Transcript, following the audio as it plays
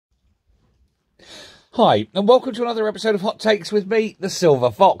Hi, and welcome to another episode of Hot Takes with me, the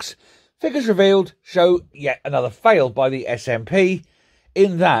Silver Fox. Figures revealed show yet another fail by the SNP,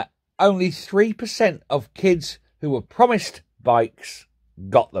 in that only 3% of kids who were promised bikes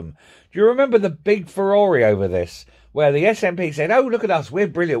got them. Do you remember the big furore over this, where the SNP said, oh, look at us, we're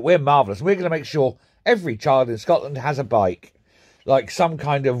brilliant, we're marvellous, we're going to make sure every child in Scotland has a bike, like some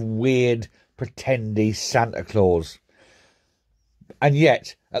kind of weird, pretendy Santa Claus. And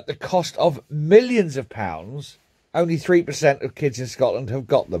yet, at the cost of millions of pounds, only 3% of kids in Scotland have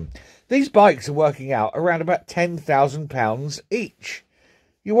got them. These bikes are working out around about £10,000 each.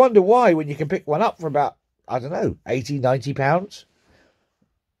 You wonder why when you can pick one up for about, I don't know, £80, £90?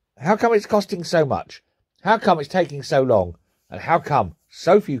 How come it's costing so much? How come it's taking so long? And how come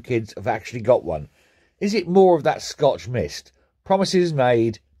so few kids have actually got one? Is it more of that Scotch mist? Promises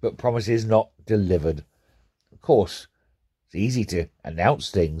made, but promises not delivered. Of course, it's easy to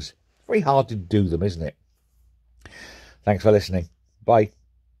announce things. Very hard to do them, isn't it? Thanks for listening. Bye.